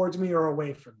pointed towards me or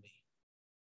away from me?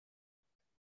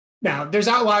 Now, there's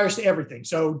outliers to everything.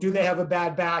 So do they have a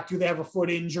bad back? Do they have a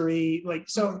foot injury?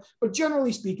 But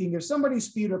generally speaking, if somebody's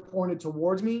feet are pointed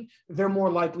towards me, they're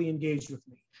more likely engaged with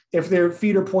me. If their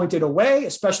feet are pointed away,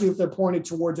 especially if they're pointed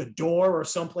towards a door or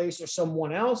someplace or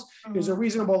someone else, there's a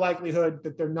reasonable likelihood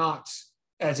that they're not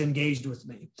as engaged with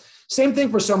me. Same thing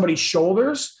for somebody's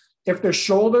shoulders. If their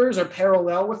shoulders are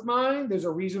parallel with mine, there's a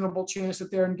reasonable chance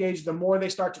that they're engaged. The more they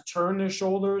start to turn their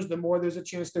shoulders, the more there's a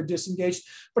chance they're disengaged.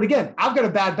 But again, I've got a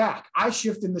bad back. I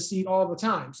shift in the seat all the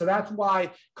time. So that's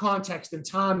why context and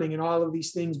timing and all of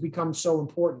these things become so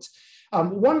important.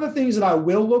 One of the things that I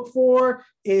will look for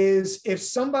is if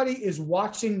somebody is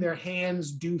watching their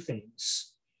hands do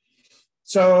things.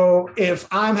 So if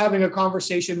I'm having a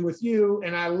conversation with you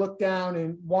and I look down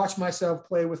and watch myself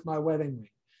play with my wedding ring,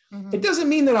 it doesn't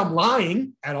mean that I'm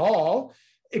lying at all.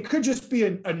 It could just be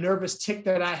a nervous tic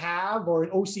that I have or an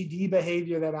OCD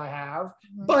behavior that I have.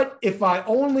 But if I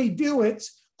only do it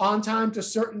on time to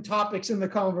certain topics in the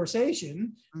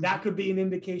conversation, that could be an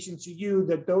indication to you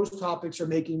that those topics are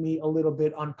making me a little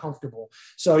bit uncomfortable.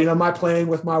 So, am I playing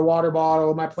with my water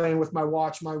bottle? Am I playing with my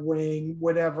watch, my ring,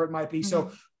 whatever it might be?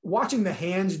 So watching the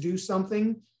hands do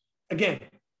something, again,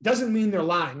 doesn't mean they're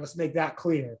lying. Let's make that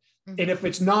clear. And if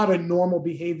it's not a normal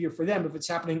behavior for them, if it's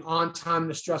happening on time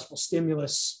to stressful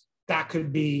stimulus, that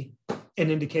could be an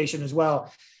indication as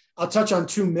well. I'll touch on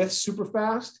 2 myths super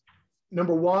fast.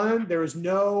 Number 1, there is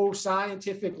no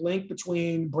scientific link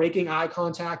between breaking eye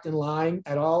contact and lying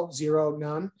at all. 0,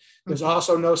 none. There's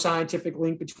also no scientific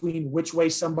link between which way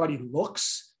somebody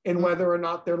looks and whether or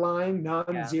not they're lying.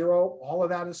 None, 0. All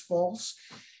of that is false.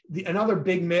 Another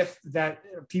big myth that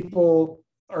people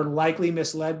are likely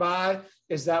misled by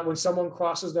is that when someone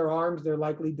crosses their arms, they're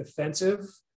likely defensive.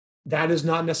 That is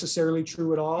not necessarily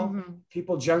true at all.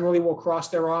 People generally will cross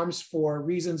their arms for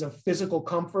reasons of physical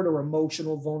comfort or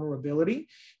emotional vulnerability.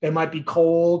 They might be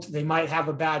cold. They might have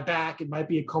a bad back. It might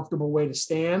be a comfortable way to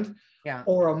stand.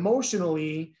 Or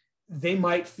emotionally, they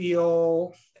might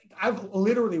feel,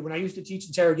 when I used to teach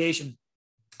interrogation,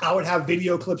 I would have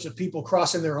video clips of people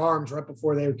crossing their arms right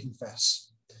before they would confess.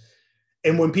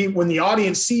 And when the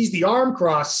audience sees the arm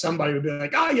cross, somebody would be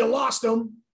like, you lost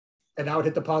them. And I would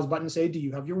hit the pause button and say, do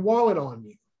you have your wallet on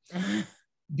you?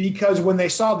 Because when they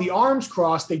saw the arms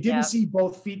cross, they didn't see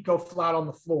both feet go flat on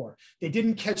the floor. They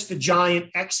didn't catch the giant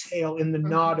exhale in the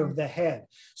nod of the head.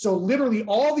 So literally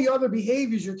all the other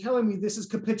behaviors, you're telling me this is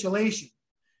capitulation.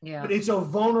 But it's a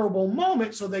vulnerable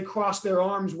moment. So they crossed their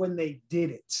arms when they did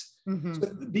it.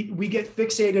 So we get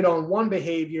fixated on one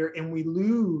behavior and we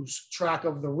lose track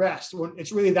of the rest.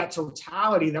 It's really that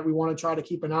totality that we want to try to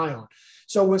keep an eye on.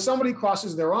 So when somebody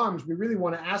crosses their arms, we really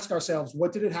want to ask ourselves,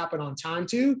 what did it happen on time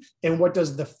to? And what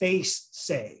does the face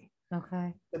say?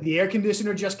 Okay. Did the air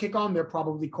conditioner just kick on? They're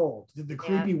probably cold. Did the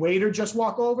creepy waiter just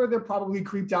walk over? They're probably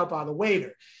creeped out by the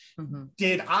waiter.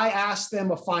 Did I ask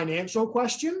them a financial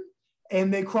question?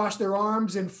 And they crossed their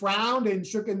arms and frowned and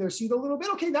shook in their seat a little bit.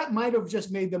 Okay, that might have just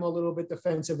made them a little bit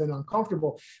defensive and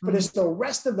uncomfortable. But it's the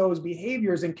rest of those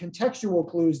behaviors and contextual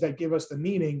clues that give us the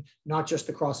meaning, not just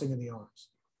the crossing of the arms.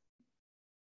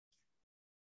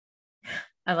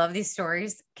 I love these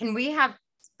stories. Can we have,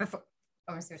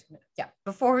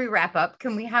 before we wrap up,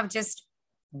 can we have just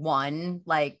one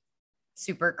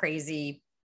super crazy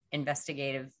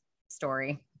investigative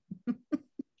story?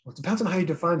 Well, it depends on how you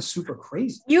define super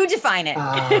crazy. You define it.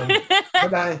 There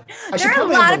are a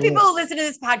lot of people who listen to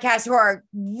this podcast who are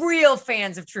real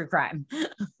fans of true crime.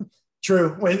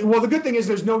 True. Well, the good thing is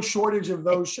there's no shortage of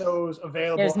those shows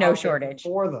available. There's no shortage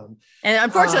for them. And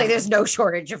unfortunately, there's no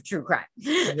shortage of true crime.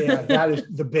 That is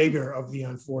the bigger of the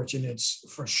unfortunates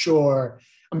for sure.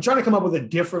 I'm trying to come up with a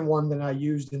different one than I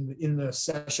used in the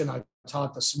session I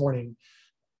taught this morning.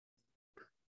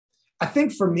 I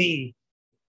think for me,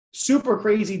 super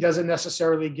crazy doesn't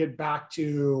necessarily get back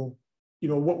to,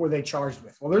 what were they charged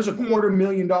with? Well, there's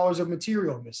 $250,000 of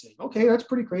material missing. Okay, that's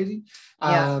pretty crazy.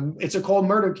 Yeah. It's a cold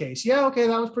murder case. Yeah, okay,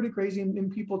 that was pretty crazy.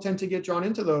 And people tend to get drawn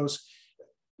into those.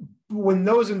 When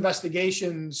those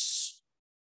investigations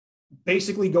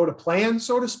basically go to plan,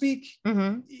 so to speak,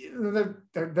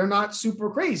 they're not super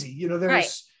crazy.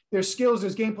 There's skills,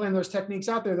 there's game plan, there's techniques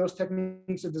out there. Those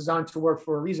techniques are designed to work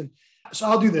for a reason. So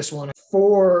I'll do this one.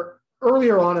 For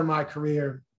earlier on in my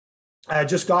career, I had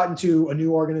just gotten to a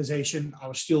new organization. I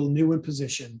was still new in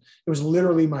position. It was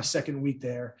literally my second week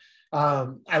there.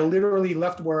 I literally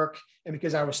left work, and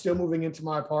because I was still moving into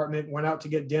my apartment, went out to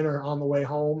get dinner on the way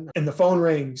home, and the phone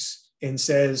rings and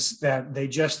says that they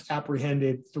just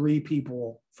apprehended 3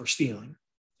 people for stealing,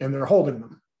 and they're holding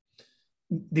them.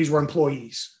 These were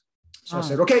employees. So I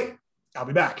said, okay, I'll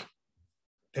be back.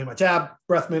 Pay my tab,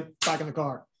 breath mint, back in the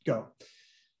car, go.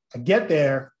 I get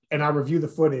there and I review the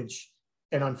footage.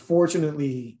 And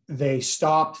unfortunately, they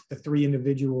stopped the 3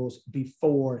 individuals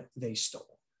before they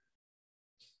stole.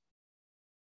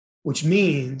 Which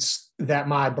means that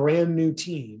my brand new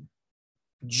team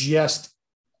just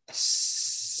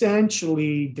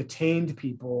essentially detained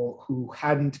people who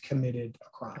hadn't committed a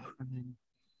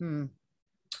crime.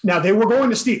 Now, they were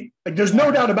going to steal. Like, there's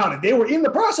no doubt about it. They were in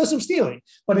the process of stealing.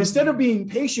 But instead of being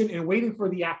patient and waiting for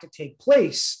the act to take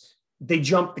place, they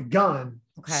jumped the gun,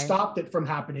 stopped it from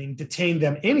happening, detained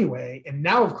them anyway, and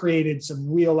now have created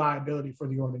some real liability for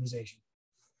the organization.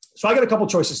 So I got a couple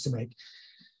choices to make.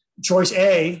 Choice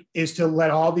A is to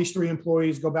let all these 3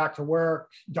 employees go back to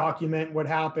work, document what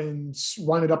happens,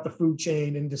 run it up the food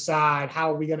chain, and decide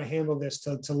how are we going to handle this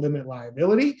to limit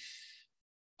liability.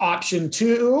 Option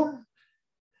 2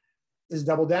 is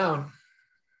double down.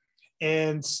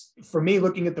 And for me,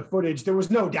 looking at the footage, there was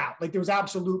no doubt. Like, there was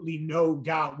absolutely no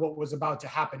doubt what was about to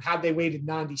happen. Had they waited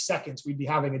 90 seconds, we'd be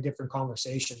having a different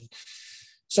conversation.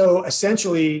 So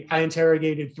essentially, I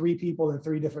interrogated 3 people in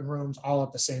 3 different rooms all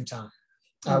at the same time.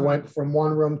 I went from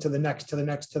one room to the next, to the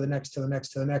next, to the next, to the next,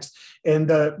 to the next. And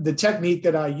the technique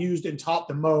that I used and taught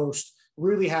the most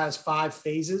really has 5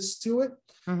 phases to it.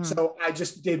 So I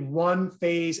just did one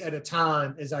phase at a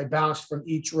time as I bounced from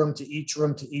each room to each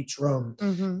room to each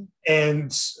room.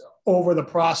 And over the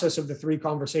process of the 3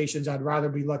 conversations, I'd rather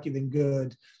be lucky than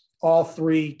good. All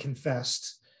 3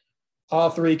 confessed. All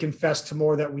 3 confessed to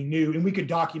more that we knew, and we could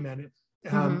document it.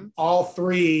 All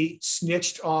 3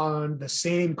 snitched on the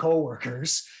same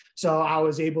coworkers. So I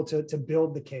was able to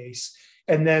build the case.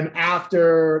 And then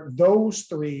after those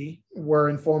 3 were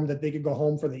informed that they could go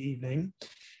home for the evening,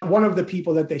 one of the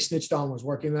people that they snitched on was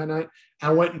working that night.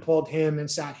 I went and pulled him and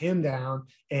sat him down,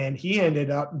 and he ended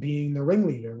up being the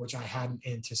ringleader, which I hadn't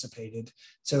anticipated.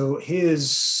 So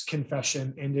his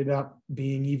confession ended up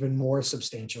being even more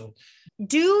substantial.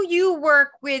 Do you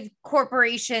work with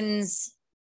corporations,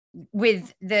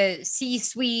 with the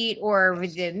C-suite or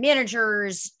with the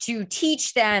managers, to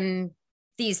teach them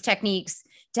these techniques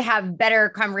to have better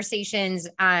conversations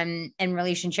and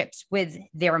relationships with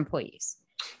their employees?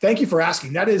 Thank you for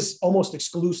asking. That is almost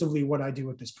exclusively what I do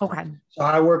at this point. So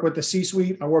I work with the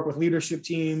C-suite, I work with leadership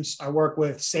teams, I work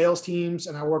with sales teams,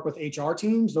 and I work with HR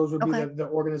teams. Those would be the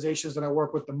organizations that I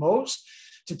work with the most,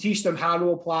 to teach them how to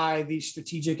apply these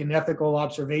strategic and ethical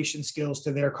observation skills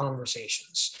to their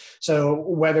conversations. So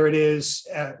whether it is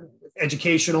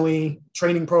educationally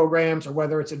training programs, or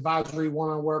whether it's advisory,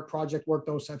 one-on-one work, project work,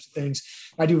 those types of things,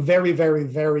 I do very, very,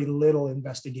 very little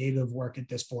investigative work at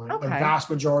this point. The vast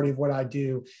majority of what I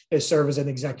do is serve as an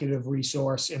executive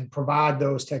resource and provide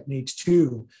those techniques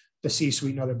to the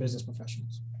C-suite and other business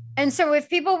professionals. And so if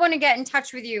people want to get in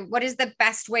touch with you, what is the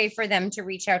best way for them to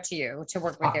reach out to you to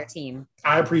work with their team?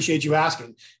 I appreciate you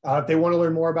asking. If they want to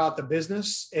learn more about the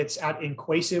business, it's at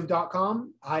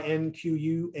inquasive.com,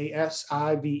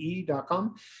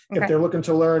 INQUASIVE.com. If they're looking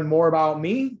to learn more about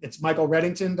me, it's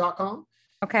michaelreddington.com.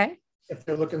 Okay. If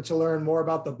they're looking to learn more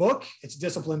about the book, it's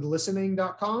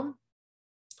disciplinedlistening.com.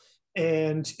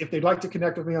 And if they'd like to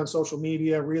connect with me on social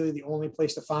media, really the only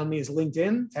place to find me is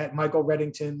LinkedIn at Michael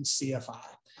Reddington CFI.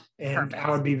 And I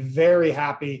would be very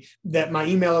happy that my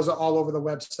email is all over the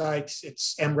website.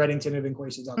 It's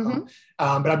mreddington@inquasive.com.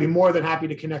 But I'd be more than happy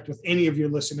to connect with any of your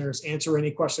listeners, answer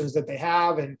any questions that they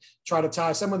have, and try to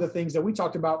tie some of the things that we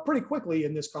talked about pretty quickly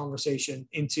in this conversation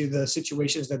into the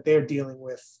situations that they're dealing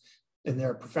with in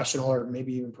their professional or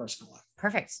maybe even personal life.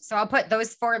 Perfect. So I'll put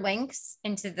those 4 links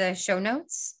into the show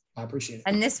notes. I appreciate it.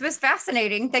 And this was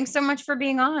fascinating. Thanks so much for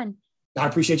being on. I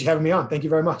appreciate you having me on. Thank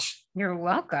you very much. You're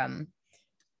welcome.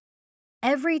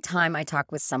 Every time I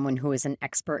talk with someone who is an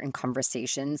expert in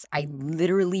conversations, I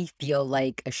literally feel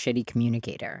like a shitty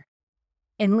communicator.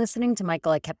 In listening to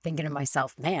Michael, I kept thinking to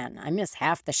myself, man, I miss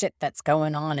half the shit that's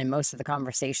going on in most of the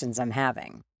conversations I'm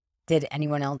having. Did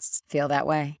anyone else feel that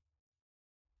way?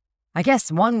 I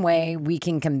guess one way we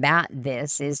can combat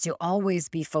this is to always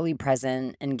be fully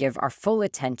present and give our full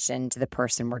attention to the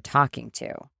person we're talking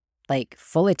to. Like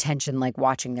full attention, like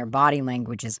watching their body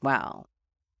language as well.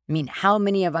 I mean, how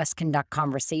many of us conduct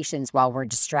conversations while we're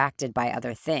distracted by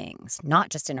other things, not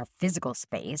just in our physical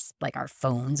space, like our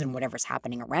phones and whatever's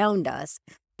happening around us,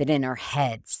 but in our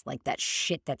heads, like that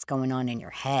shit that's going on in your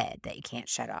head that you can't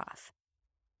shut off.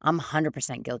 I'm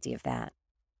 100% guilty of that.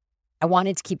 I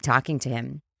wanted to keep talking to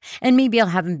him, and maybe I'll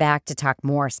have him back to talk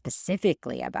more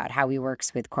specifically about how he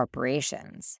works with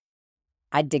corporations.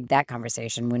 I'd dig that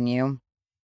conversation, wouldn't you?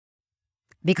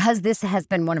 Because this has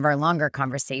been one of our longer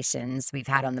conversations we've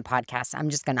had on the podcast,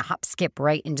 I'm just going to skip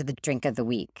right into the drink of the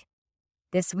week.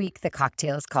 This week, the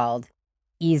cocktail is called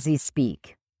Easy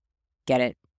Speak. Get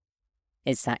it?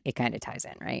 It kind of ties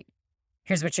in, right?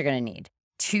 Here's what you're going to need.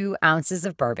 2 ounces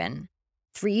of bourbon,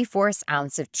 3/4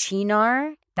 ounce of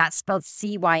Cynar. That's spelled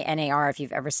Cynar if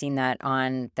you've ever seen that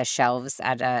on the shelves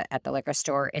at the liquor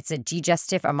store. It's a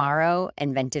digestive Amaro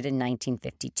invented in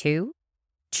 1952.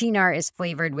 Cynar is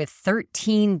flavored with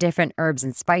 13 different herbs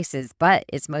and spices, but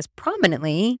it's most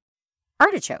prominently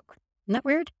artichoke. Isn't that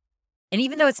weird? And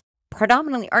even though it's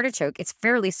predominantly artichoke, it's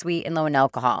fairly sweet and low in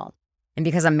alcohol. And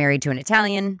because I'm married to an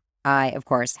Italian, I, of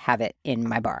course, have it in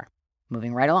my bar.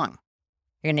 Moving right along.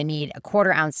 You're going to need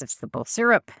 1/4 ounce of simple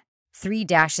syrup, 3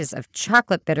 dashes of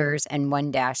chocolate bitters, and 1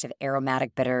 dash of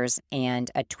aromatic bitters, and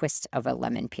a twist of a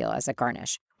lemon peel as a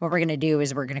garnish. What we're going to do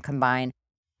is we're going to combine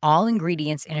all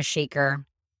ingredients in a shaker,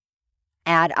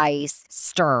 add ice,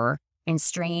 stir, and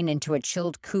strain into a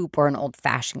chilled coupe or an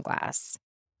old-fashioned glass.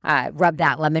 Rub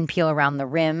that lemon peel around the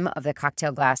rim of the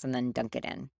cocktail glass and then dunk it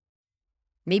in.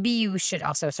 Maybe you should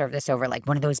also serve this over like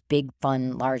one of those big,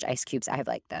 fun, large ice cubes. I have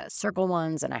like the circle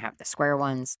ones and I have the square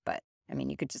ones, but I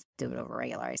mean, you could just do it over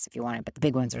regular ice if you wanted, but the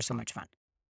big ones are so much fun.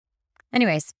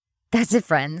 Anyways, that's it,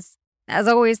 friends. As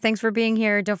always, thanks for being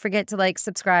here. Don't forget to like,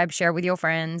 subscribe, share with your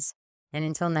friends. And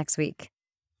until next week,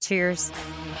 cheers.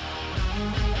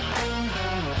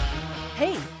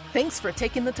 Hey, thanks for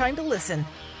taking the time to listen.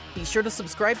 Be sure to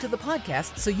subscribe to the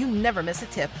podcast so you never miss a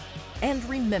tip. And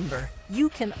remember, you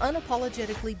can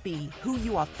unapologetically be who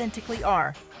you authentically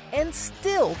are and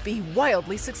still be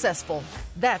wildly successful.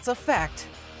 That's a fact.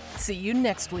 See you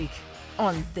next week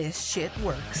on This Shit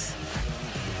Works.